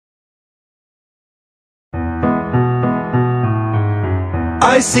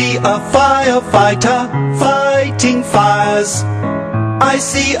I see a firefighter fighting fires. I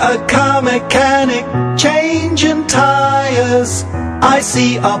see a car mechanic changing tires. I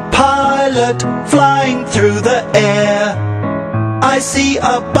see a pilot flying through the air. I see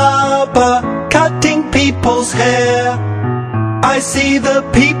a barber cutting people's hair. I see the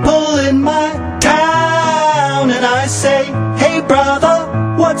people in my town and I say, hey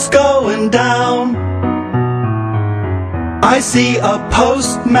brother, what's going down? I see a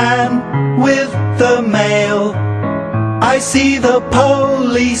postman with the mail. I see the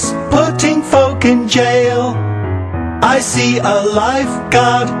police putting folk in jail. I see a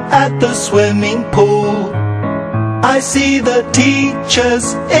lifeguard at the swimming pool. I see the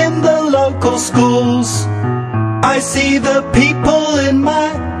teachers in the local schools. I see the people in my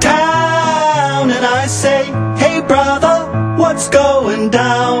town and I say, hey brother, what's going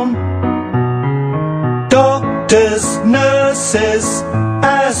down? Doctors, nurses,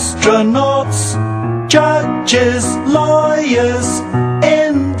 astronauts, judges, lawyers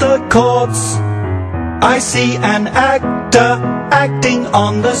in the courts. I see an actor acting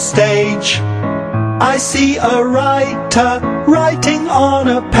on the stage. I see a writer writing on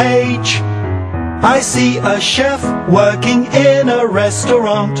a page. I see a chef working in a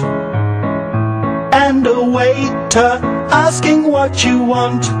restaurant and a waiter asking what you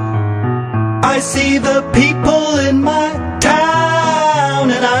want. I see the people in my town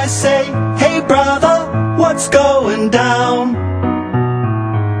and I say, hey brother, what's going down?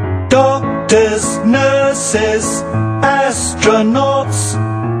 Doctors, nurses, astronauts,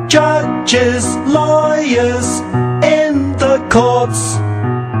 judges, lawyers in the courts.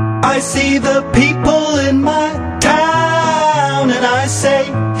 I see the people in my town and I say,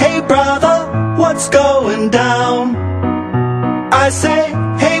 hey brother, what's going down? I say,